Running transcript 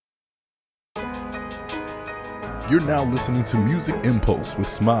You're now listening to Music Impulse with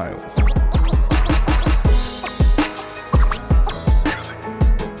Smiles.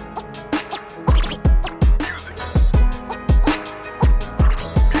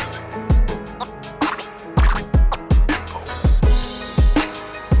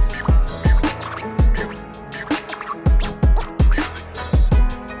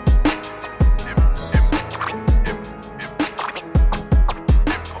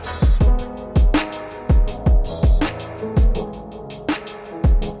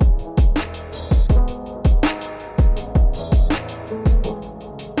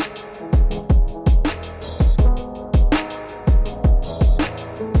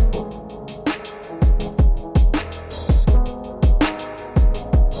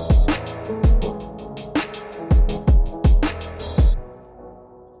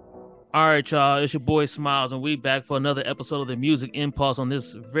 All right, y'all, it's your boy Smiles, and we back for another episode of the Music Impulse. On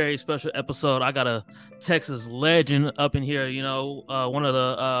this very special episode, I got a Texas legend up in here, one of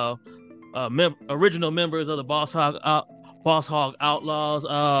the original members of the Boss Hog Outlaws.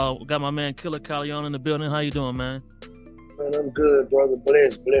 Got my man Killer Calion in the building. How you doing, man? Man, I'm good, brother.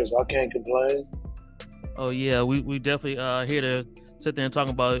 Bless. I can't complain. Oh, yeah, we definitely here to sit there and talk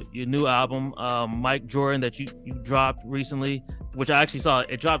about your new album, Mike Jordan, that you dropped recently, which I actually saw.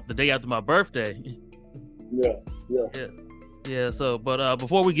 It dropped the day after my birthday. Yeah. So, but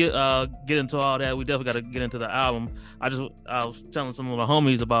before we get into all that, we definitely got to get into the album. I was telling some of the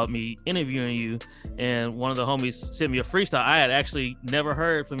homies about me interviewing you, and one of the homies sent me a freestyle. I had actually never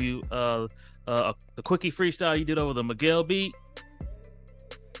heard from you. The quickie freestyle you did over the Miguel beat.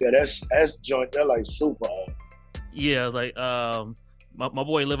 Yeah, that's joint. They're like super hard. Yeah, I was like, my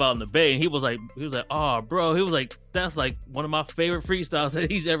boy live out in the Bay, and he was like, oh, bro, he was like, that's like one of my favorite freestyles that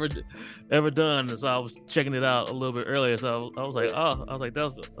he's ever done. And so I was checking it out a little bit earlier. So I was like, that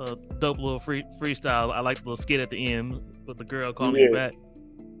was a dope little freestyle. I like the little skit at the end with the girl calling me back.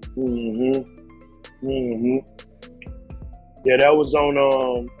 Yeah, that was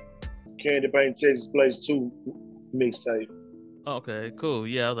on Candy Paint Texas Place 2 mixtape. Okay, cool.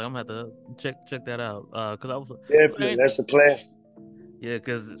 Yeah, I was like, I'm gonna have to check that out. Cause I was definitely that's a classic. Yeah,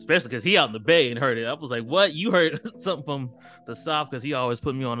 especially because he out in the Bay and heard it. I was like, what? You heard something from the South? Because he always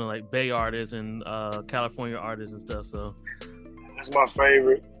put me on to like Bay artists and California artists and stuff. So that's my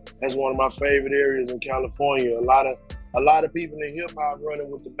favorite. That's one of my favorite areas in California. A lot of people in hip hop running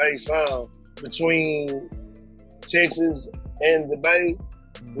with the Bay sound. Between Texas and the Bay,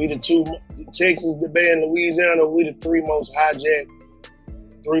 we the two. Texas, the Bay, and Louisiana. We the three most hijacked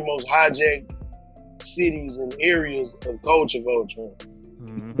cities and areas of culture. For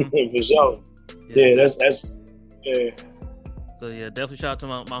sure. Yeah, that's yeah. So yeah, definitely shout out to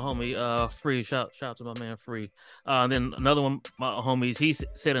my homie Free. Shout out to my man Free. Then another one, my homies, he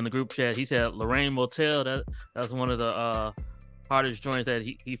said in the group chat, he said Lorraine Motel. That's one of the hardest joints that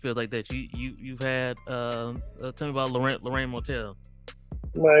he feels like that you've had. Tell me about Lorraine Motel.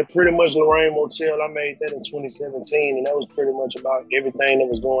 Man, pretty much Lorraine Motel. I made that in 2017, and that was pretty much about everything that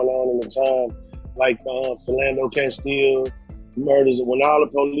was going on in the time. Like Philando Castile murders, when all the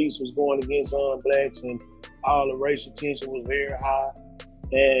police was going against blacks and all the racial tension was very high.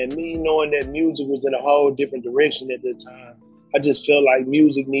 And me knowing that music was in a whole different direction at that time, I just felt like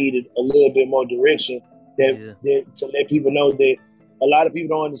music needed a little bit more direction that to let people know that a lot of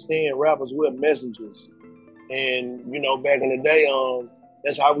people don't understand rappers were messengers. And, back in the day,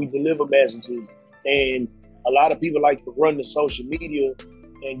 that's how we deliver messages. And a lot of people like to run to social media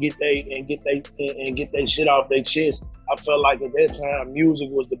and get they shit off their chest. I felt like at that time, music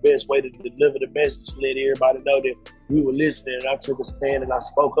was the best way to deliver the message, to let everybody know that we were listening. And I took a stand and I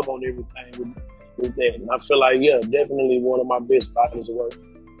spoke up on everything with that. And I feel like, definitely one of my best bodies of work.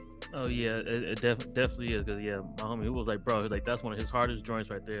 Oh yeah, it definitely is. Cause my homie, he was like, bro, he's like, that's one of his hardest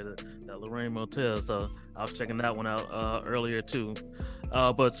joints right there, that Lorraine Motel. So I was checking that one out earlier too.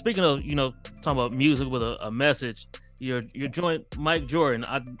 But speaking of, talking about music with a message, your joint Mike Jordan,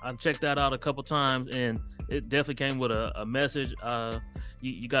 I checked that out a couple times, and it definitely came with a message.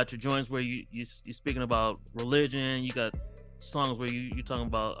 You got your joints where you're speaking about religion. You got songs where you're talking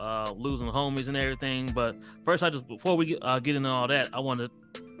about losing homies and everything. But first, before we get into all that, I want to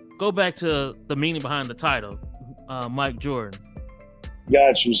go back to the meaning behind the title, Mike Jordan.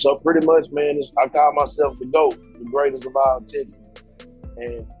 Got you. So pretty much, man, I call myself the GOAT, the greatest of all Texans.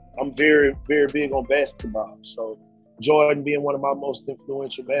 And I'm very, very big on basketball. So Jordan being one of my most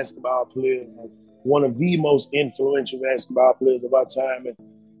influential basketball players, and one of the most influential basketball players of our time, and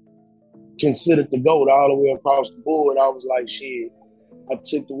considered the GOAT all the way across the board, I was like, shit. I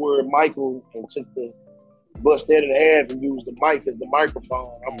took the word Michael and took the bust that in half and used the mic as the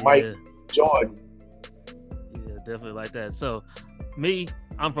microphone. I'm Mike Jordan. Yeah, definitely like that. So,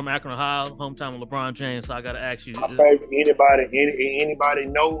 I'm from Akron, Ohio, hometown of LeBron James. So I got to ask you. My favorite. Anybody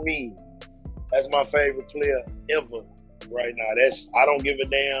know me? That's my favorite player ever right now. I don't give a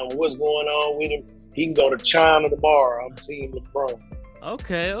damn what's going on with him. He can go to China tomorrow. I'm Team LeBron.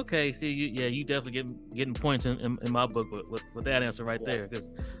 Okay. See, you definitely getting points in my book with that answer right there. Because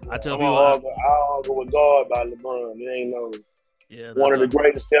I tell people, I'll go with God by LeBron. It ain't no one of the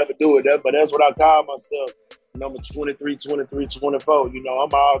greatest to ever do it. But that's what I call myself. Number 23, 23, 24. I'm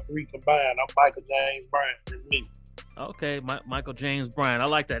all three combined. I'm Michael James Bryant. That's me. Okay, Michael James Bryant. I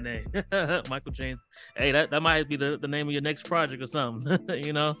like that name. Michael James. Hey, that might be the name of your next project or something.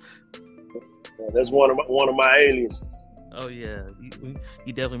 That's one of my aliases. Oh yeah,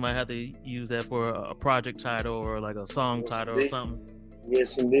 you definitely might have to use that for a project title or like a song title or something.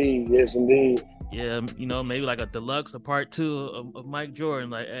 Yes, indeed. Yeah, maybe like a deluxe, a part 2 of Mike Jordan.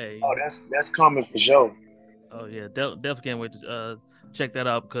 Like, hey. Oh, that's coming for sure. Oh yeah, definitely can't wait to check that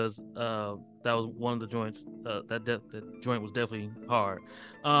out because that was one of the joints. That joint was definitely hard.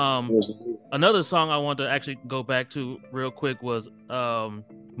 Another song I wanted to actually go back to real quick was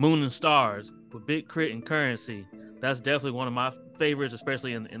Moon and Stars with Big Crit and Currency. That's definitely one of my favorites,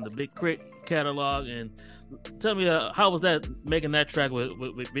 especially in the Big Crit catalog. And tell me, how was that making that track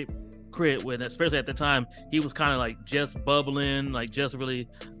with Big Crit? When, especially at the time, he was kind of like just bubbling, like just really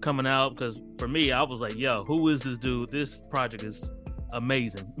coming out. Because for me, I was like, yo, who is this dude? This project is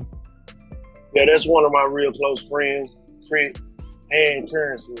amazing. Yeah, that's one of my real close friends, Crit and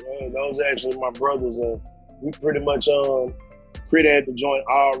Currency. Those are actually my brothers. And we pretty much Crit had the joint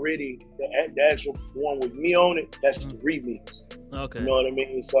already. The actual one with me on it, that's the remix. Okay. You know what I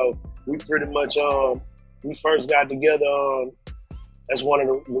mean? So we pretty much, we first got together. That's one of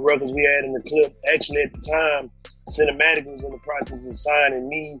the records we had in the clip. Actually, at the time, Cinematic was in the process of signing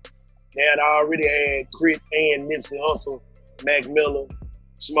me. They had already had Crit and Nipsey Hussle, Mac Miller,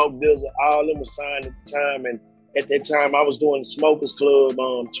 Smoke DZA. All of them were signed at the time. And at that time, I was doing the Smokers Club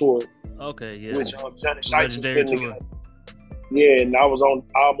tour. Okay, yeah. Which Johnny Shites was putting together. Tour. Yeah, and I was on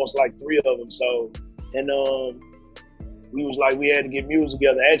almost like 3 of them. So, and we was like, we had to get music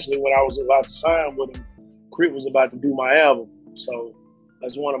together. Actually, when I was about to sign with him, Crit was about to do my album. So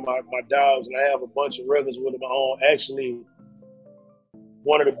that's one of my dogs, and I have a bunch of records with him on. Actually,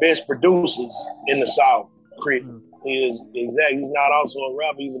 one of the best producers in the South, Crit. He's not also a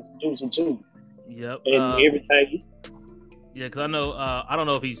rapper, he's a producer too. Yep. And everything. Yeah, because I know I don't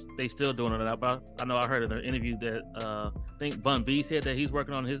know if they still doing it or not, but I know I heard in an interview that I think Bun B said that he's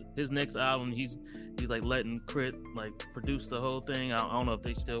working on his next album. He's like letting Crit like produce the whole thing. I don't know if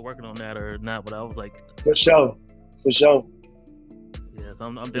they still working on that or not, but I was like, for sure. Yeah, so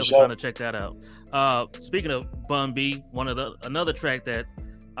I'm definitely trying to check that out. Speaking of Bun B, another track that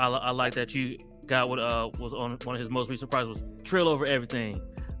I like that you got was on one of his most recent projects was Trill Over Everything.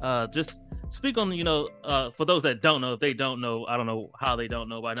 Just speak on, for those that don't know, if they don't know, I don't know how they don't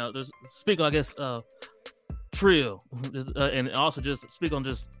know by now. Just speak on, I guess, Trill, and also just speak on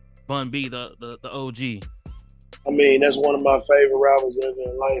just Bun B, the OG. I mean, that's one of my favorite rappers ever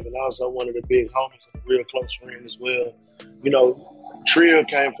in life, and also one of the big homies and a real close friend as well. Trill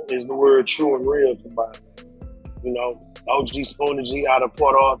is the word true and real combined. OG Spoonie G out of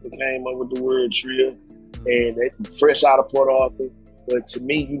Port Arthur came up with the word Trill, and fresh out of Port Arthur. But to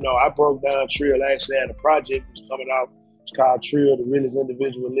me, I broke down Trill. I actually had a project that was coming out. It's called Trill, the realest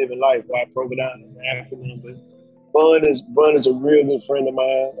individual living life, where I broke it down as an acronym. But Bun is a real good friend of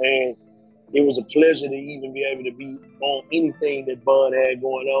mine, and it was a pleasure to even be able to be on anything that Bun had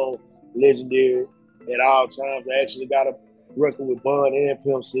going on, legendary at all times. I actually got a record with Bun and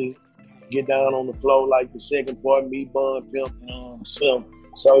Pimp C, get down on the floor like the second part, me, Bun, Pimp, Slim.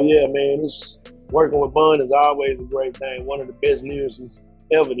 So yeah, man, working with Bun is always a great thing. One of the best lyricists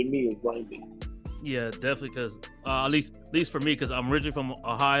ever to me is Bun B. Yeah, definitely, because at least for me, because I'm originally from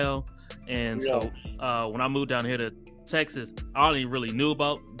Ohio, and so when I moved down here to Texas, I only really knew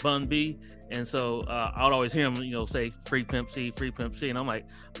about Bun B, and so I would always hear him, say Free Pimp C, and I'm like,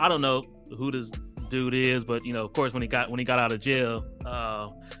 I don't know who this dude is, but of course when he got out of jail,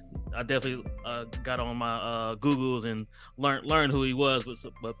 I definitely got on my Googles and learned who he was,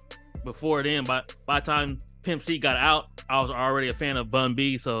 but before then, by the time Pimp C got out, I was already a fan of Bun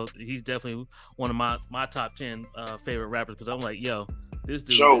B, so he's definitely one of my top 10 favorite rappers, because I'm like, yo, this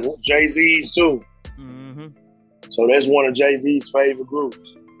dude. Sure, Jay-Z's too. Mm-hmm. So that's one of Jay-Z's favorite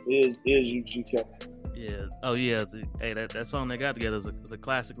groups. Is UGK. Yeah. Oh yeah. Hey, that song they got together is a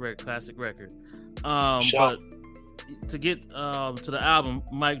classic record. Sure. But to get to the album,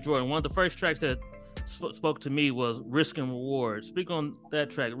 Mike Jordan, one of the first tracks that spoke to me was Risk and Reward. Speak on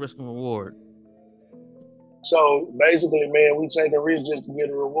that track, Risk and Reward. So basically, man, we taking risks just to get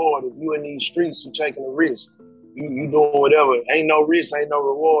a reward. If you in these streets, you taking a risk. You doing whatever. Ain't no risk, ain't no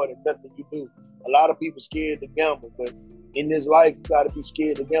reward, and nothing you do. A lot of people scared to gamble, but in this life, you got to be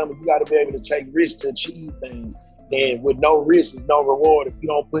scared to gamble. You got to be able to take risks to achieve things. And with no risk, is no reward. If you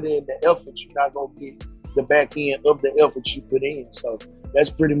don't put in the effort, you're not gonna get the back end of the effort you put in. So that's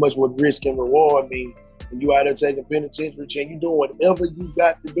pretty much what risk and reward mean. When you out there taking penitentiary, and you doing whatever you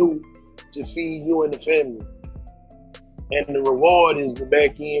got to do to feed you and the family. And the reward is the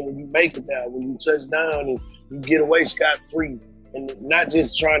back end when you make it down, when you touch down and you get away scot-free. And not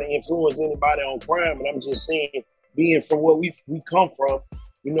just trying to influence anybody on crime, but I'm just saying, being from where we come from,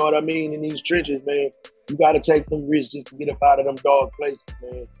 you know what I mean, in these trenches, man, you got to take them risks just to get up out of them dark places,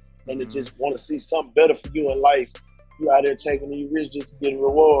 man. And to just want to see something better for you in life. You out there taking these risks just to get a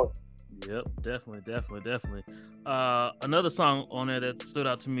reward. Yep, definitely. Another song on there that stood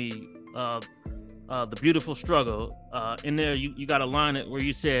out to me, The Beautiful Struggle. In there, you got a line where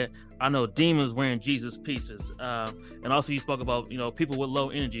you said, I know demons wearing Jesus pieces. And also you spoke about, people with low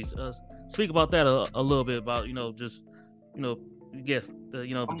energies. Speak about that a little bit about, the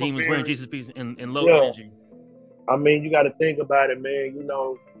demons wearing Jesus pieces and low energy. I mean, you got to think about it, man.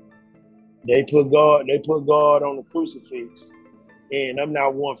 They put God on the crucifix. And I'm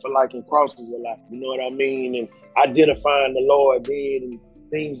not one for liking crosses a lot. You know what I mean? And identifying the Lord dead and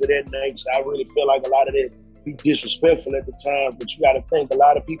things of that nature. I really feel like a lot of that be disrespectful at the time, but you got to think a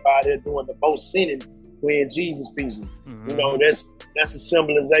lot of people out there doing the most sinning wearing Jesus pieces. Mm-hmm. That's a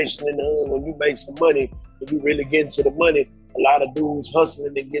symbolization in the hood. When you make some money, when you really get into the money, a lot of dudes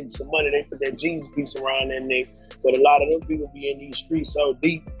hustling and getting some money, they put that Jesus piece around their neck. But a lot of them people be in these streets so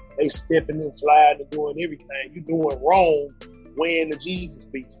deep, they stepping and sliding and doing everything. You doing wrong wearing the Jesus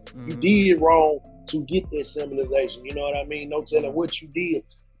piece. Mm-hmm. You did wrong to get that symbolization. You know what I mean? No telling what you did.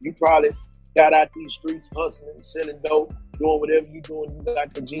 You probably got out these streets hustling, selling dope, doing whatever you doing. You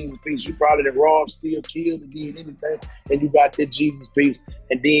got the Jesus piece. You probably done robbed, steal, killed, did anything, and you got that Jesus piece.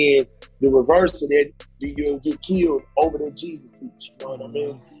 And then the reverse of that, you'll get killed over that Jesus piece. You know what I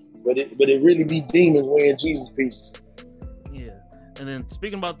mean? But it really be demons wearing Jesus pieces. Yeah. And then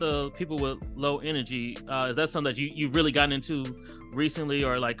speaking about the people with low energy, is that something that you've really gotten into recently,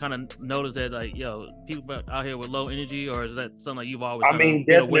 or like kind of noticed that people out here with low energy, or is that something that you've always been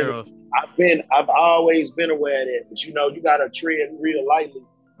aware of? I've always been aware of that, but you gotta tread real lightly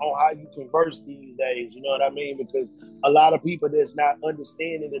on how you converse these days. You know what I mean? Because a lot of people that's not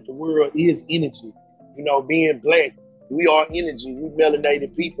understanding that the world is energy. Being black, we are energy. We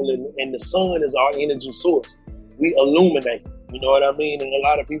melanated people, and the sun is our energy source. We illuminate. You know what I mean? And a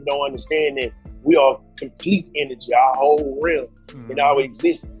lot of people don't understand that we are complete energy. Our whole realm in our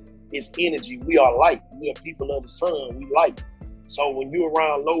existence is energy. We are light. We are people of the sun. We light. So when you're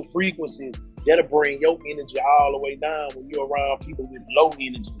around low frequencies, that'll bring your energy all the way down. When you're around people with low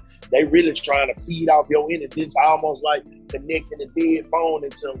energy, they really trying to feed off your energy. It's almost like connecting a dead phone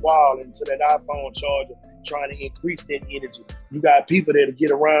into a wall, into that iPhone charger, trying to increase that energy. You got people that'll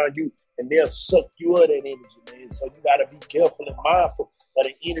get around you and they'll suck you of that energy, man. So you got to be careful and mindful of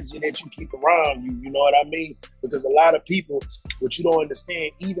the energy that you keep around you. You know what I mean? Because a lot of people, what you don't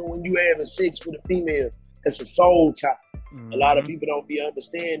understand, even when you having sex with a female, it's a soul tie. Mm-hmm. A lot of people don't be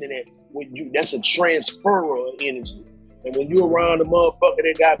understanding that that's a transfer of energy. And when you're around a motherfucker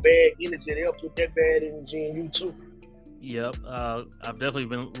that got bad energy, they'll put that bad energy in you too. Yep. I've definitely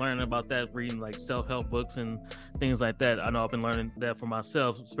been learning about that, reading like self-help books and things like that. I know I've been learning that for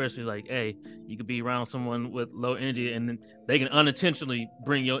myself, especially like, hey, you could be around someone with low energy and they can unintentionally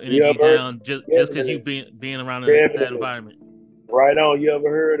bring your energy down just because you being around that environment. Right on. You ever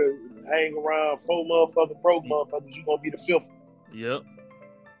heard of hang around 4 motherfucking broke motherfuckers, you gonna be the 5th? Yep.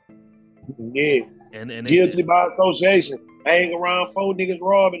 Yeah. And guilty by association. Hang around 4 niggas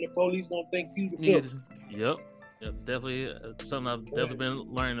robbing, the police gonna think you the 5th. Yep. Definitely something I've definitely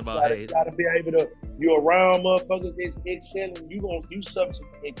been learning about. You gotta be able to. You're around motherfuckers that's excelling. You subject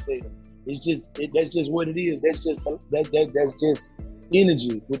to excelling. That's just what it is. That's just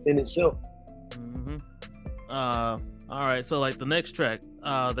energy within itself. Mm-hmm. All right. So like the next track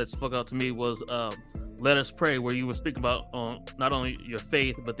that spoke out to me was "Let Us Pray," where you were speaking about not only your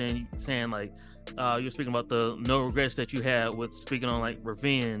faith, but then saying like you were speaking about the no regrets that you had with speaking on like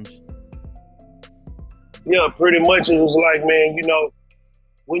revenge. Yeah, pretty much it was like, man,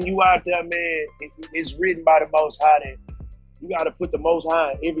 when you out there, man, it's written by the Most High that you got to put the Most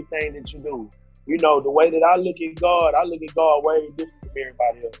High in everything that you do. The way that I look at God way different from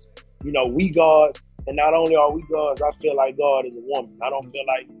everybody else. We gods, and not only are we gods, I feel like God is a woman. I don't feel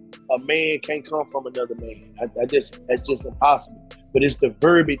like a man can't come from another man. That's just impossible. but it's the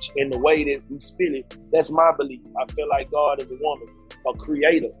verbiage and the way that we spell it. That's my belief. I feel like God is a woman, a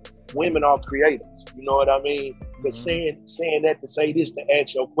creator. Women are creators. You know what I mean? But saying that to say this, to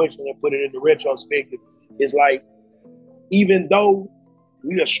ask your question and put it in the retrospective, is like, even though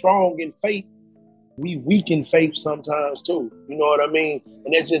we are strong in faith, we weaken faith sometimes too. You know what I mean?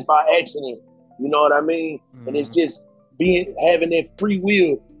 And that's just by accident. You know what I mean? And it's just having that free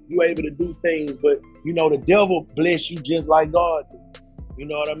will. You're able to do things, but you know, the devil bless you just like God do. You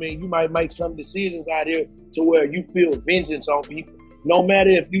know what I mean? You might make some decisions out here to where you feel vengeance on people. No matter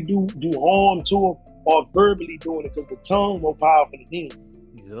if you do harm to them or verbally doing it, because the tongue more powerful than demons.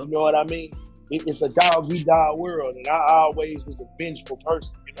 Yep. You know what I mean? It's a dog-eat-dog world, and I always was a vengeful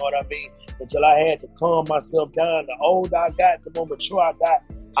person. You know what I mean? Until I had to calm myself down. The older I got, the more mature I got,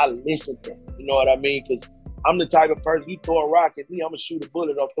 I listened to. You know what I mean? Because I'm the type of person, you throw a rock at me, I'm going to shoot a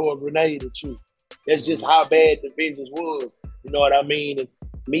bullet or throw a grenade at you. That's just how bad the vengeance was. You know what I mean? And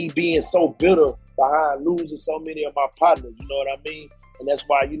me being so bitter behind losing so many of my partners, you know what I mean? And that's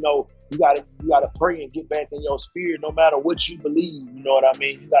why, you know, you gotta pray and get back in your spirit no matter what you believe, you know what I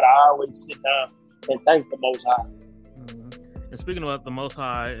mean? You gotta always sit down and thank the Most High. And speaking about the Most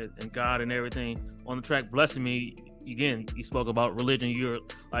High and God and everything, on the track Blessing Me, again, you spoke about religion, you're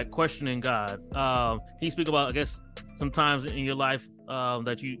like questioning God. Can you speak about, I guess, sometimes in your life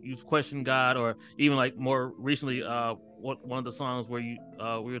that you've questioned God, or even like more recently, one of the songs where we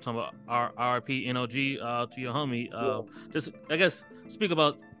were talking about RIP NOG to your homie. Just, I guess, speak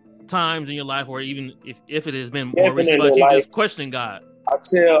about times in your life where even if it has been more recent, but you just questioning God. I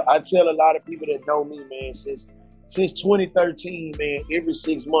tell a lot of people that know me, man, since 2013, man, every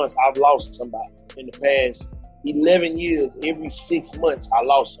 6 months I've lost somebody. In the past 11 years, every 6 months I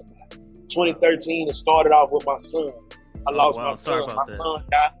lost somebody. 2013, it started off with my son. I lost my son. My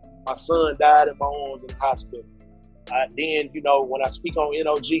son died in my arms in the hospital. Then, you know, when I speak on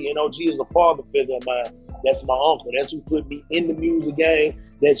NOG is a father figure of mine. That's my uncle. That's who put me in the music game.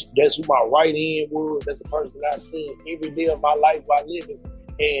 That's who my right hand was. That's the person that I seen every day of my life while living.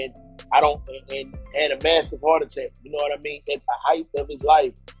 And and had a massive heart attack. You know what I mean? At the height of his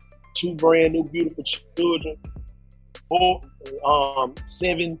life, 2 brand new beautiful children,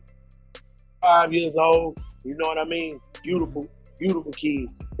 7, 5 years old. You know what I mean? Beautiful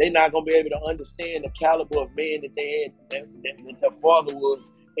kids. They're not gonna be able to understand the caliber of man that they had, that their father was.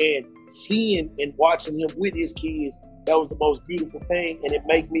 And seeing and watching him with his kids, that was the most beautiful thing. And it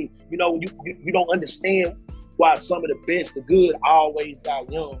made me, you know, you don't understand why some of the best, the good, always got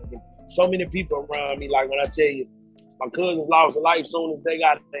young. And so many people around me, like when I tell you, my cousins lost their life soon as they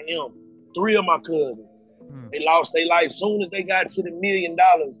got to M. 3 of my cousins, they lost their life soon as they got to the $1 million.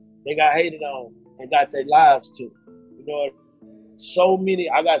 They got hated on and got their lives too. You know,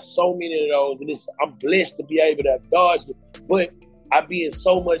 I got so many of those, and I'm blessed to be able to dodge it. But I be in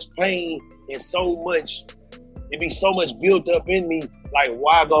so much pain and it be so much built up in me, like,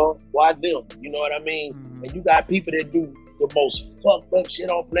 why God, why them? You know what I mean? And you got people that do the most fucked up shit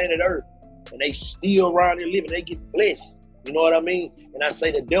on planet Earth, and they still around here living, they get blessed. You know what I mean? And I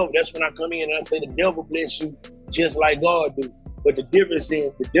say the devil, that's when I come in and I say the devil bless you just like God do. But the difference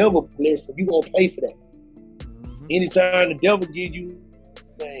is the devil bless you, you gonna pay for that. Anytime the devil give you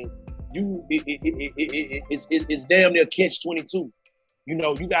thing, it's damn near catch-22. You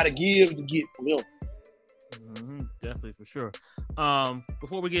know, you gotta give to get from him. Definitely, for sure.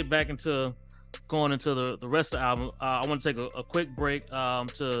 Before we get back into going into the rest of the album, I want to take a quick break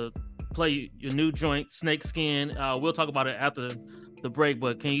to play your new joint, Snake Skin. We'll talk about it after the break,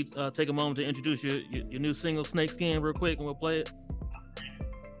 but can you take a moment to introduce your new single, Snake Skin, real quick, and we'll play it?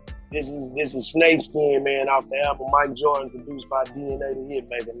 This is Snake Skin, man, off the album Mike Jordan, produced by DNA the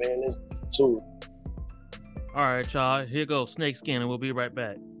Hitmaker, man. Listen to it. All right, y'all. Here goes Snake Skin, and we'll be right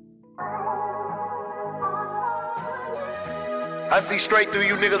back. I see straight through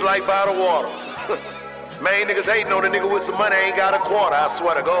you niggas like bottled water. Man, niggas hating on a nigga with some money ain't got a quarter, I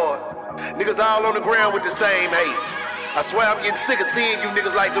swear to God. Niggas all on the ground with the same hate. I swear I'm getting sick of seeing you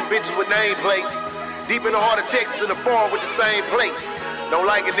niggas like them bitches with nameplates. Deep in the heart of Texas in the farm with the same plates. Don't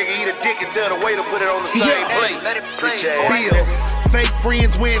like a nigga eat a dick and tell the waiter put it on the same plate. Let it play. Bill, fake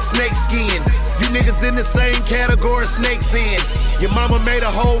friends wearing snake skin. You niggas in the same category snakes in. Your mama made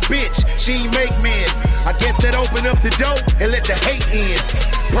a whole bitch, she ain't make men. I guess that opened up the door and let the hate in.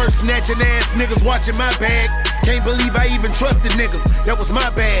 Purse snatching ass niggas watching my bag. Can't believe I even trusted niggas, that was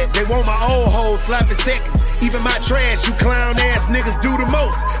my bad. They want my old hoes slapping seconds. Even my trash, you clown ass niggas do the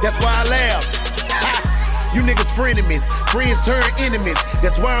most. That's why I laugh. You niggas frenemies, friends turn enemies.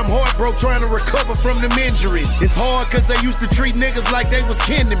 That's why I'm heartbroken trying to recover from them injuries. It's hard cause I used to treat niggas like they was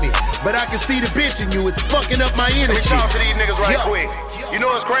kin to me. But I can see the bitch in you, it's fucking up my energy. Let me talk to these niggas right quick. You know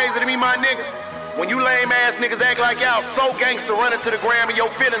what's crazy to me, my nigga? When you lame ass niggas act like y'all so gangster running to the gram and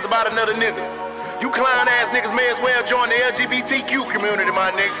your feelings about another nigga. You clown ass niggas may as well join the LGBTQ community,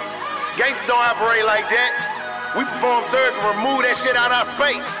 my nigga. Gangsters don't operate like that. We perform surgery, remove that shit out our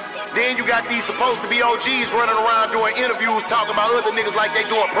space. Then you got these supposed to be OGs running around doing interviews talking about other niggas like they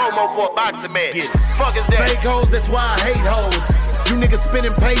doing promo for a boxing match. Fuck is that? Fake hoes, that's why I hate hoes. You niggas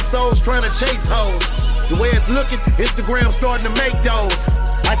spending pesos trying to chase hoes. The way it's looking, Instagram starting to make those.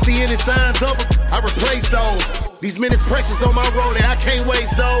 I see any signs of them, I replace those. These minutes precious on my rolling, I can't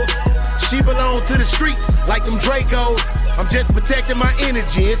waste those. She belong to the streets like them Dracos. I'm just protecting my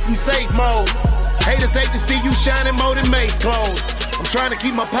energy, it's in safe mode. Haters hate to see you shining more than Mace clothes. I'm trying to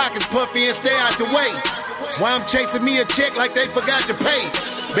keep my pockets puffy and stay out the way. Why I'm chasing me a check like they forgot to pay.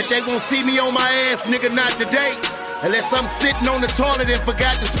 Bet they won't see me on my ass, nigga, not today. Unless I'm sitting on the toilet and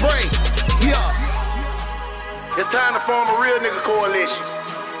forgot to spray. Yeah. It's time to form a real nigga coalition.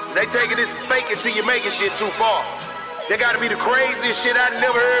 They taking this fake it till you make it shit too far. They gotta be the craziest shit I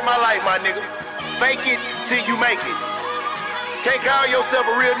never heard in my life, my nigga. Fake it till you make it. Can't call yourself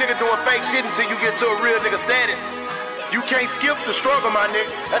a real nigga doing fake shit until you get to a real nigga status. You can't skip the struggle, my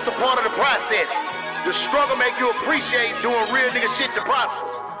nigga. That's a part of the process. The struggle make you appreciate doing real nigga shit to prosper.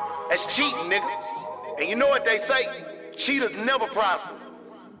 That's cheating, nigga. And you know what they say? Cheaters never prosper.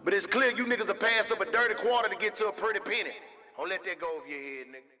 But it's clear you niggas will pass up a dirty quarter to get to a pretty penny. Don't let that go over your head,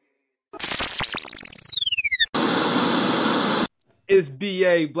 nigga. It's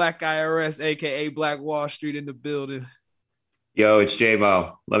BA, Black IRS, a.k.a. Black Wall Street in the building. Yo, it's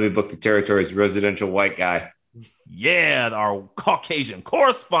J-Mo. Let me book the territory's residential white guy. Yeah, our Caucasian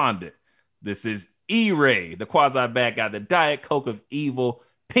correspondent. This is E-Ray, the quasi-bad guy, the Diet Coke of evil,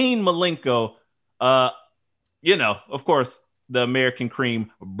 Peen Malenko. Of course, the American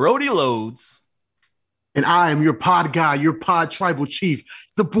cream, Brody Loads. And I am your pod guy, your pod tribal chief,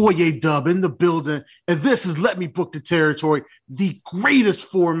 the boy A-Dub in the building. And this is Let Me Book the Territory, the greatest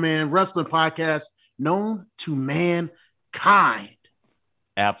four-man wrestling podcast known to mankind.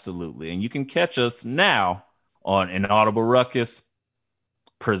 Absolutely. And you can catch us now on Inaudible Ruckus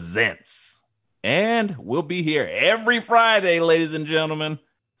Presents. And we'll be here every Friday, ladies and gentlemen.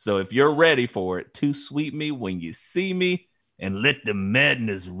 So if you're ready for it, to sweet me when you see me and let the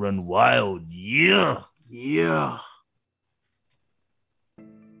madness run wild. Yeah. Yeah.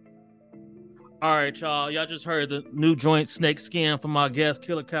 All right, y'all. Y'all just heard the new joint Snake Skin from our guest,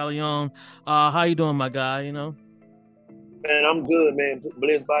 Killer Callion. How you doing, my guy? You know? Man, I'm good, man.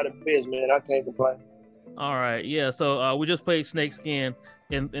 Blessed by the best, man. I can't complain. All right, yeah. So we just played Snake Skin.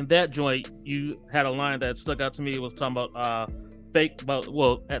 In that joint, you had a line that stuck out to me. It was talking about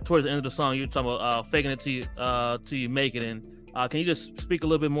towards the end of the song, you were talking about faking it till you make it. And can you just speak a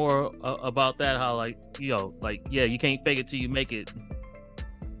little bit more about that? How you can't fake it till you make it.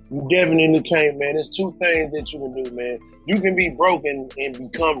 You definitely can't, man. There's two things that you can do, man. You can be broken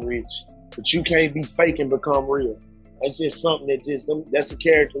and become rich, but you can't be fake and become real. That's just something that's a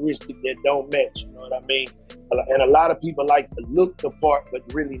characteristic that don't match. You know what I mean? And a lot of people like to look the part, but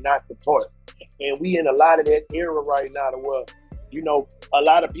really not the part. And we in a lot of that era right now to where, a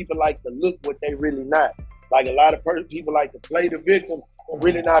lot of people like to look what they really not. Like a lot of people like to play the victim, but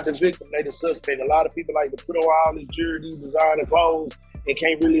really not the victim, they the suspect. A lot of people like to put on all this jewelry, designer clothes, and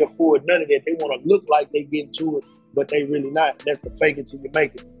can't really afford none of that. They want to look like they get to it, but they really not. That's the fake it till you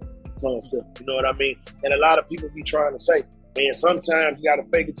make it concept. You know what I mean? And a lot of people be trying to say, man, sometimes you got to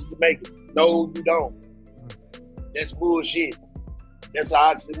fake it till you make it. No, you don't. That's bullshit. That's an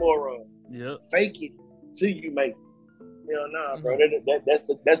oxymoron. Yeah. Fake it till you make it. Hell nah, bro. That's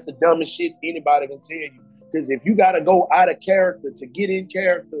the dumbest shit anybody can tell you. Because if you got to go out of character to get in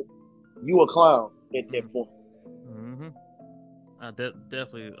character, you a clown at that point. Mm-hmm. I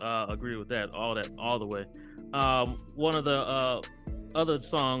definitely agree with that all the way. One of the other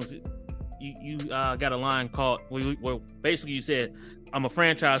songs, you got a line called where basically you said, "I'm a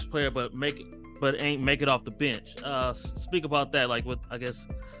franchise player, but ain't make it off the bench." Speak about that, like with I guess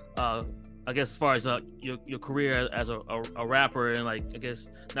as far as your career as a rapper, and like I guess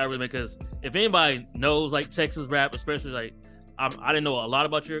not really, because if anybody knows like Texas rap, especially like I didn't know a lot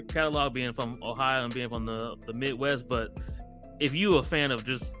about your catalog being from Ohio and being from the Midwest, but if you a fan of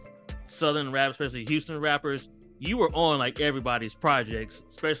just Southern rap, especially Houston rappers, you were on like everybody's projects,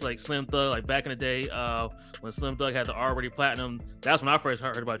 especially like Slim Thug, like back in the day when Slim Thug had the Already Platinum. That's when I first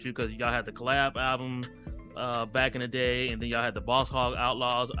heard about you, because y'all had the collab album, back in the day, and then y'all had the Boss Hog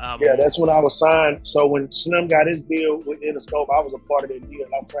Outlaws album. Yeah, that's when I was signed. So when Slim got his deal with Interscope, I was a part of that deal.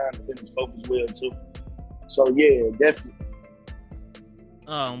 I signed with Interscope as well too. So yeah, definitely.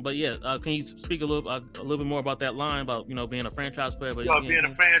 But yeah, can you speak a little bit more about that line about being a franchise player? But being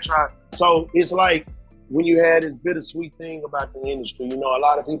a franchise. So it's like when you had this bittersweet thing about the industry. A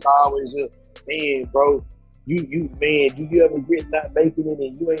lot of people always say, "Man, bro, you ever regret not making it,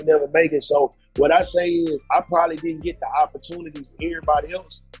 and you ain't never make it." So what I say is, I probably didn't get the opportunities everybody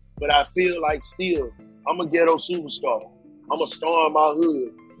else, but I feel like still I'm a ghetto superstar. I'm a star in my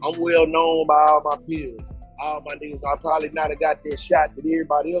hood. I'm well known by all my peers. All my niggas, I probably not have got that shot that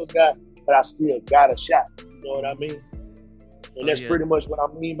everybody else got, but I still got a shot. You know what I mean? And that's pretty much what I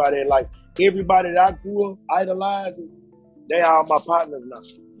mean by that. Like, everybody that I grew up idolizing, they are my partners now.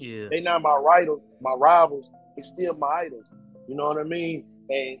 Yeah. They not my rivals. It's still my idols. You know what I mean?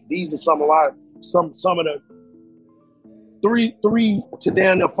 And these are some of the three to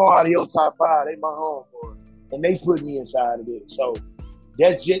down there far out of your top 5. They my homeboys, and they put me inside of it. So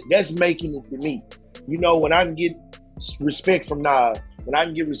that's making it to me. When I can get respect from Nas, when I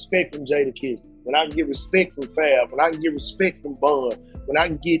can get respect from Jadakiss, when I can get respect from Fab, when I can get respect from Bun, when I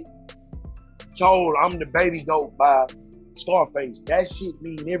can get told I'm the baby goat by Scarface, that shit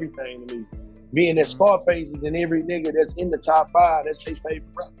mean everything to me. Being that Scarface is in every nigga that's in the top 5, that's their favorite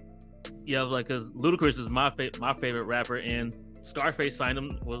rapper. Yeah, because Ludacris is my favorite rapper, and Scarface signed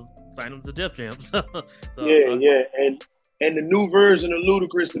him to Def Jam. So yeah, and the new version of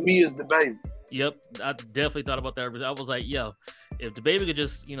Ludacris to me is the baby. Yep, I definitely thought about that. I was like, yo, if the baby could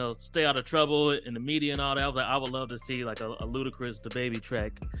just, stay out of trouble in the media and all that, I would love to see like a Ludacris the baby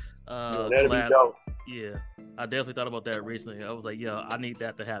track. That'd be dope. Yeah, I definitely thought about that recently. I was like, yo, I need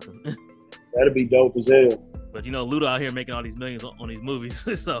that to happen. That'd be dope as hell. But Luda out here making all these millions on these movies,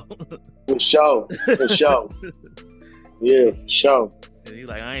 so. For sure. Yeah, for sure. And he's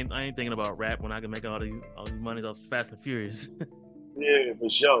like, I ain't thinking about rap when I can make all these money off Fast and Furious. Yeah, for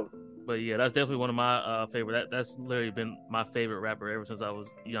sure. But yeah, that's definitely one of my favorite. That's literally been my favorite rapper ever since I was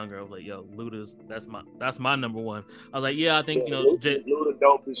younger. I was like, yo, Luda's that's my number one. I was like, yeah, I think Luda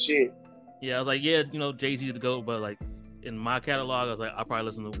dope as shit. Yeah, I was like, yeah, Jay-Z to go, but like in my catalog, I was like, I probably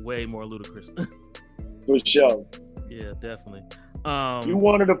listen to way more Ludacris. For sure. Yeah, definitely. You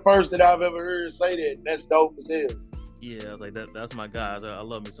one of the first that I've ever heard say that. That's dope as hell. Yeah, I was like, that's my guy. I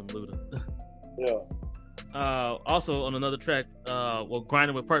love me some Luda. Yeah. Also on another track,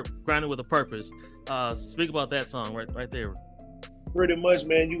 Grinding with a Purpose. Speak about that song right there. Pretty much,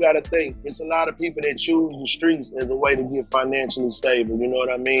 man. You got to think. It's a lot of people that choose the streets as a way to get financially stable. You know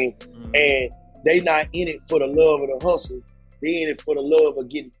what I mean? Mm-hmm. And they not in it for the love of the hustle. They in it for the love of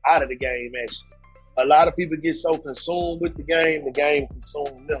getting out of the game. Actually, a lot of people get so consumed with the game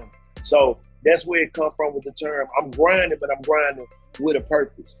consumes them. So that's where it comes from with the term. I'm grinding, but I'm grinding with a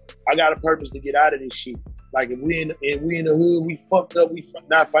purpose. I got a purpose to get out of this shit. Like if we in the hood, we fucked up, we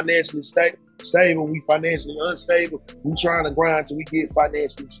not financially stable, we financially unstable. We trying to grind till we get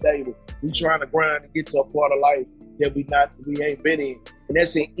financially stable. We trying to grind to get to a part of life that we ain't been in. And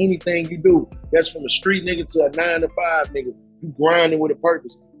that's in anything you do. That's from a street nigga to a 9 to 5 nigga. You grinding with a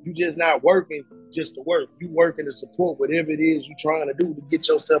purpose. You just not working just to work. You working to support whatever it is you trying to do to get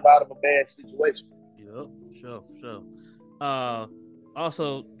yourself out of a bad situation. Yep, sure.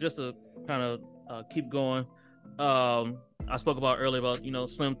 Also, just to kind of keep going, I spoke about earlier about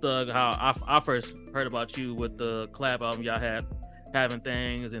Slim Thug, how I first heard about you with the collab album y'all had, Having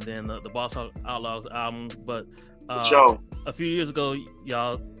Things, and then the Boss Outlaws album. But a few years ago,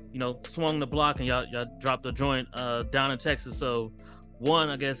 y'all swung the block and y'all dropped a joint down in Texas. So one,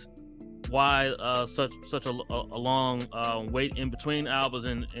 I guess, why such a long wait in between albums,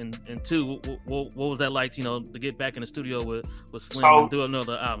 and two, what was that like to get back in the studio with Slim and do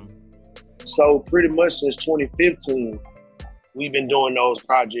another album? So pretty much since 2015, we've been doing those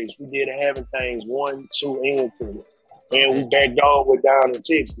projects. We did Having Things 1, 2, and 3, and we backed off with Down in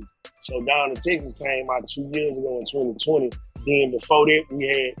Texas. So Down in Texas came out 2 years ago in 2020. Then before that, we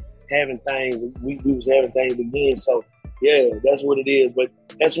had Having Things. We was Having Things again. So yeah, that's what it is. But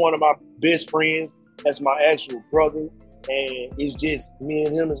that's one of my best friends. That's my actual brother. And it's just me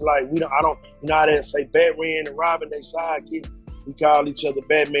and him. It's like I don't how they say Batman and Robin, they sidekicks. We call each other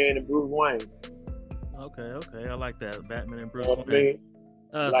Batman and Bruce Wayne. Okay, I like that. Batman and Bruce Wayne. Wayne.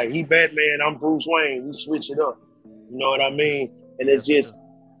 Like he Batman, I'm Bruce Wayne. We switch it up. You know what I mean? And it's just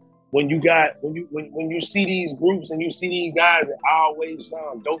when you see these groups and you see these guys that always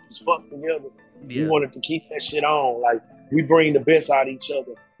sound dope as fuck together, we wanted to keep that shit on. Like we bring the best out of each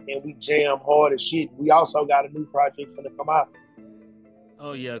other and we jam hard as shit. We also got a new project gonna come out.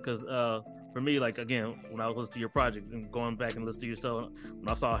 Oh yeah, because for me, like again, when I was listening to your project and going back and listening to your show, when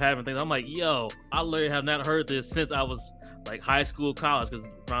I saw having things, I'm like, yo, I literally have not heard this since I was like high school, college, because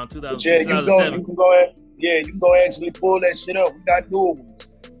around 2000, Yeah, 2007. you can go actually pull that shit up. We got newer ones.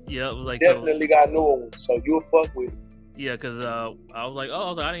 Yeah, it was like Definitely got newer ones, so you'll fuck with it. Yeah, because I was like,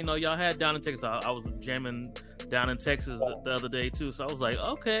 I didn't know y'all had down in Texas. I was jamming down in Texas the other day too. So I was like,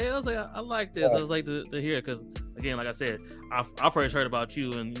 okay, I was like, I like this. I was like to hear it because again, like I said, I first heard about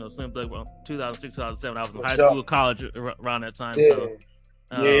you and Slim Thug 2006, 2007. I was in high school, college around that time. Yeah. So,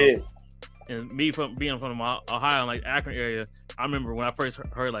 and me being from Ohio, like Akron area, I remember when I first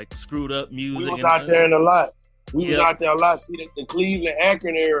heard like Screwed Up music. We was out there in a lot. We was out there a lot. See, the Cleveland,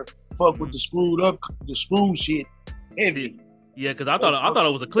 Akron area, fuck with the screw shit. Heavy. Yeah, because I thought it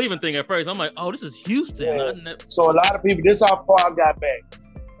was a Cleveland thing at first. I'm like, oh, this is Houston. Yeah. So a lot of people, this is how far I got back.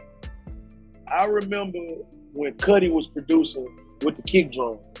 I remember when Cuddy was producing with the kick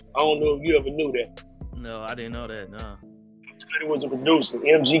drum. I don't know if you ever knew that. No, I didn't know that. No. Cuddy was a producer.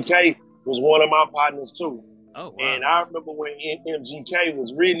 MGK was one of my partners too. Oh, wow. And I remember when MGK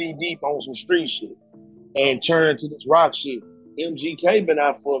was really deep on some street shit and turned to this rock shit. MGK been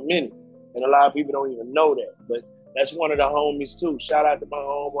out for a minute, and a lot of people don't even know that. But that's one of the homies too. Shout out to my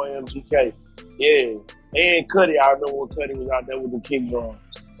homeboy MGK. Yeah. And Cuddy, I remember when Cuddy was out there with the kick drums.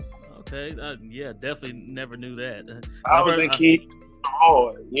 Okay. Yeah, definitely never knew that. I was a kid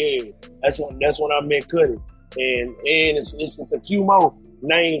hard. Yeah. That's when I met Cuddy. And it's a few more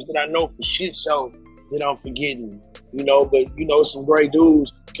names that I know for shit show that I'm forgetting. But some great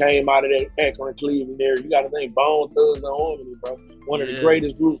dudes came out of that Akron, Cleveland there. You gotta think Bone Thugs and Harmony, bro. One of the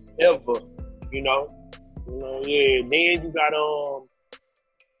greatest groups ever, yeah. Then you got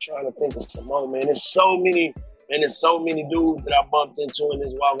trying to think of some more, man. There's so many dudes that I bumped into in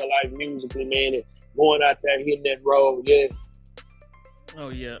this walk of life musically, man, and going out there hitting that road, yeah. Oh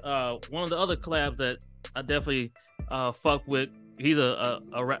yeah. One of the other collabs that I definitely fuck with. He's a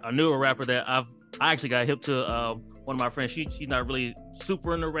newer rapper that I actually got hip to. One of my friends, she's not really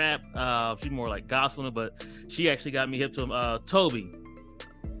super into rap. She's more like gospel, but she actually got me hip to him. Toby.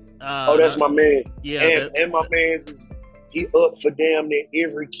 That's my man. Yeah, and my man's he up for damn near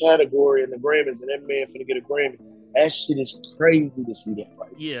every category in the Grammys, and that man finna get a Grammy. That shit is crazy to see that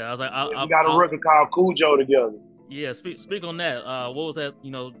right. Yeah, I was like, we got a record called Cujo together. Yeah, speak on that. What was that?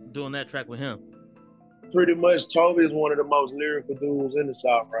 Doing that track with him. Pretty much, Toby is one of the most lyrical dudes in the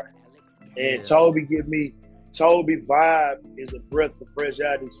South, right? And Toby vibe is a breath of fresh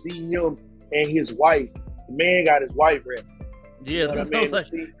air. To see him and his wife, the man got his wife right. Yeah, that sounds like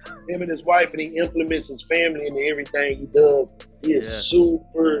see him and his wife, and he implements his family into everything he does. He is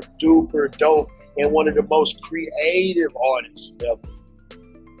super duper dope and one of the most creative artists ever.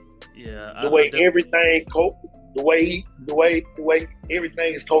 Yeah, the way everything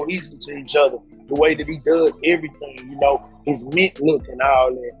everything is cohesive to each other. The way that he does everything, his mint look and all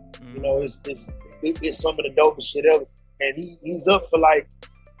that. It's some of the dopest shit ever. And he's up for like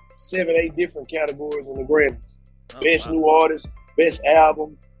 7-8 different categories in the Grammys. Best new artist, best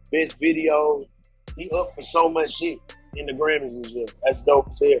album, best video. He up for so much shit in the Grammys this year. That's dope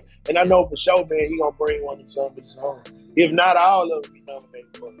as hell. And I know for sure, man, he gonna bring one of some of his home. If not all of them, he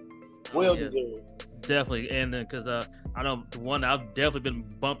nominated for it. Well deserved. Definitely, and then because I know the one I've definitely been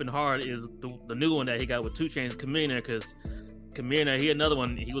bumping hard is the new one that he got with 2 Chainz, Chamillionaire, because Chamillionaire, he another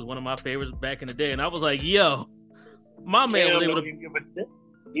one. He was one of my favorites back in the day, and I was like, yo, my man was able to.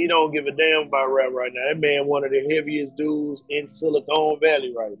 He don't give a damn about rap right now. That man, one of the heaviest dudes in Silicon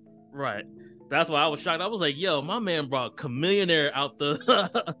Valley right now. Right. That's why I was shocked. I was like, yo, my man brought Chamillionaire out the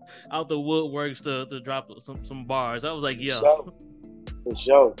woodworks to drop some bars. I was like, yo. For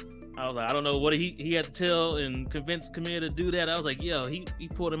sure. I was like, I don't know what he had to tell and convince Chamillionaire to do that. I was like, yo, he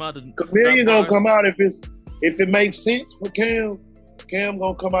pulled him out to Chamillionaire gonna come out if it makes sense for Cam. Cam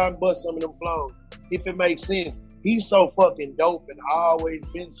gonna come out and bust some of them flows. If it makes sense. He's so fucking dope and always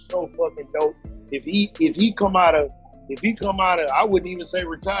been so fucking dope. If he come out of I wouldn't even say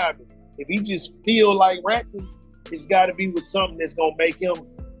retirement. If he just feel like rapping, it's gotta be with something that's gonna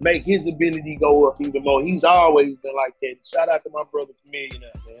make his ability go up even more. He's always been like that. Shout out to my brother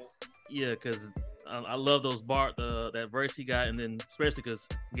Chamillionaire, man. Yeah, because I love those that verse he got, and then especially because,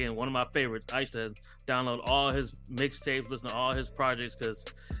 again, one of my favorites, I used to download all his mixtapes, listen to all his projects, because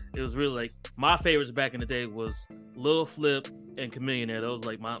it was really like my favorites back in the day was Lil Flip and Chamillionaire. Those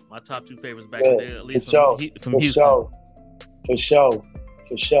like my top 2 favorites back in the day, at least from Houston. For sure.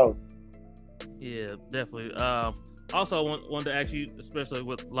 Yeah, definitely. Also, I wanted to ask you, especially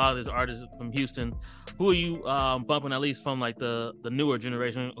with a lot of these artists from Houston, who are you bumping at least from like the newer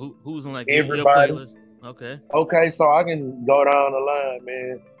generation? Who's in like everybody? Your playlist? Okay, so I can go down the line,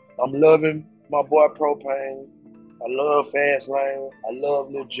 man. I'm loving my boy Propane. I love Fast Lane. I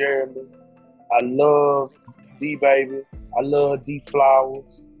love Lil Jeremy. I love D Baby. I love D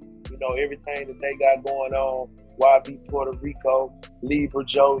Flowers. You know, everything that they got going on. YB Puerto Rico, Libra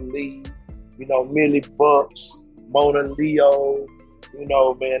Joe Lee, you know, Millie Bucks, Mona Leo. You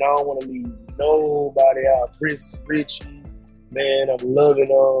know, man, I don't want to leave nobody out. Princess Richie, man, I'm loving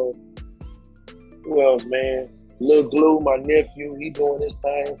who else, man? Lil Glue, my nephew, he doing his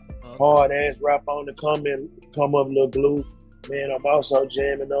thing. Hard ass rap on the come up, Lil Glue. Man, I'm also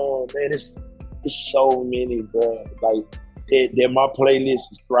jamming on. Man, it's so many, bro. Like that my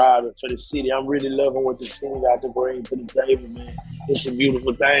playlist is thriving for the city. I'm really loving what the city got to bring to the table, man. It's a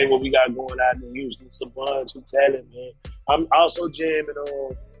beautiful thing what we got going out in Houston. It's a bunch of talent, man. I'm also jamming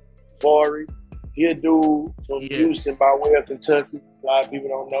on Fari. He a dude from Houston by way of Kentucky. A lot of people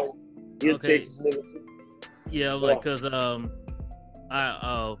don't know. He a Texas nigga too. Yeah, like, cause I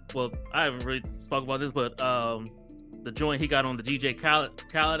haven't really spoke about this, but the joint he got on the DJ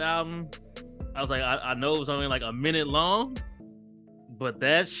Khaled album, I was like, I know it was only like a minute long, but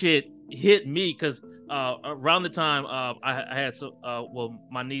that shit hit me because around the time I had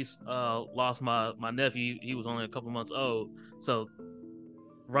my niece lost my nephew. He was only a couple months old, so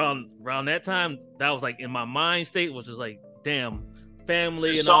around that time, that was like in my mind state, which was like, damn,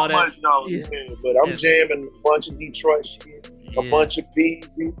 family and all that. Much, but I'm jamming a bunch of Detroit shit, a bunch of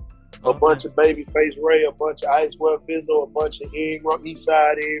Peasy, a bunch of Babyface Ray, a bunch of Icewell Fizzle, a bunch of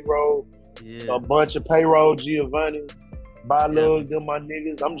Eastside Egg Roll, a bunch of Payroll Giovanni, By Love, them my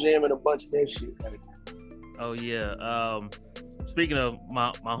niggas. I'm jamming a bunch of that shit. Oh yeah. Speaking of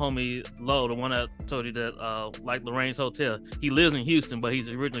my homie Low, the one I told you that like Lorraine's Hotel, he lives in Houston, but he's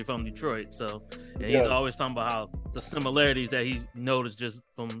originally from Detroit. So he's always talking about how the similarities that he's noticed just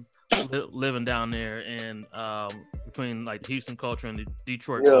from living down there and between like the Houston culture and the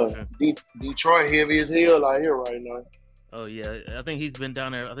Detroit culture. Detroit heavy as hell out here right now. Oh yeah, I think he's been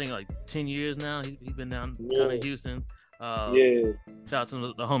down there. I think like 10 years now. He's been down in Houston. Shout out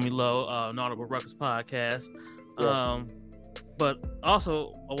to the homie Low, Nautical Ruckus podcast. But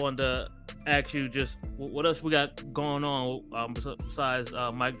also, I wanted to ask you just what else we got going on besides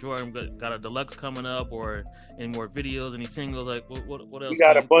Mike Jordan. Got a deluxe coming up, or any more videos, any singles? Like what else? We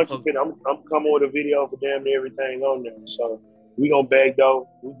got a bunch of it. I'm coming with a video for damn near everything on there. So we gonna bag though.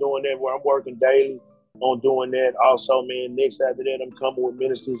 We doing that where I'm working daily on doing that. Also, man, next after that, I'm coming with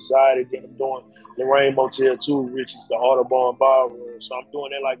Minister Society. Then I'm doing Lorraine Motel 2, which is the Audubon Ballroom. So I'm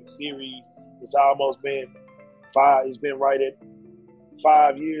doing that like a series. It's almost been 5. It's been right at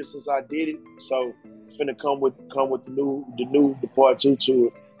 5 years since I did it. So it's finna come with the part 2 to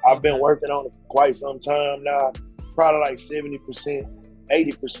it. I've been working on it for quite some time now. Probably like 70%,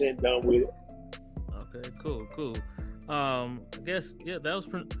 80% done with it. Okay, cool. I guess that was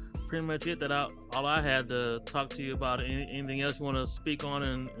pretty much it. All I had to talk to you about. Anything else you want to speak on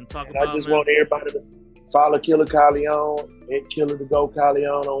and talk about? I just want everybody to follow Killer Calion at Killer to Go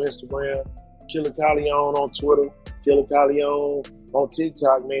Calion on Instagram, Killer Calion on Twitter, Killer Calion on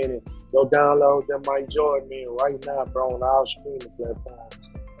TikTok, man, and go download that Mike Jordan, man, right now, bro, on all streaming platforms.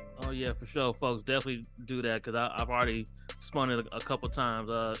 Oh yeah, for sure, folks. Definitely do that because I've already spun it a couple times.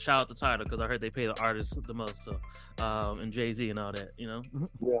 Shout out to Tidal because I heard they pay the artists the most. So, and Jay-Z and all that, you know.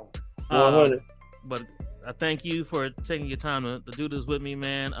 Yeah. 100. But I thank you for taking your time to do this with me,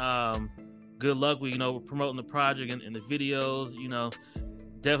 man. Good luck with promoting the project and the videos.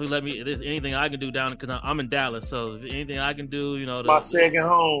 Definitely let me. If there's anything I can do down because I'm in Dallas, so if anything I can do, it's my second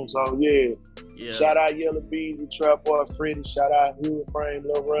home. So yeah. Shout out Yellow Bees and Trap Boy Freddy. Shout out Hula Frame,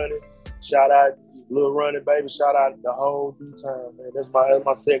 Lil Running. Shout out Lil Running, baby. Shout out the whole D-Time, man. That's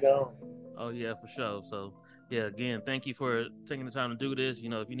my second home. Oh yeah, for sure. So yeah, again, thank you for taking the time to do this.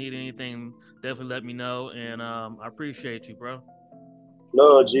 If you need anything, definitely let me know, and I appreciate you, bro.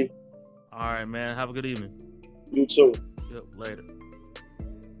 Love, G. All right, man. Have a good evening. You too. Yep. Later.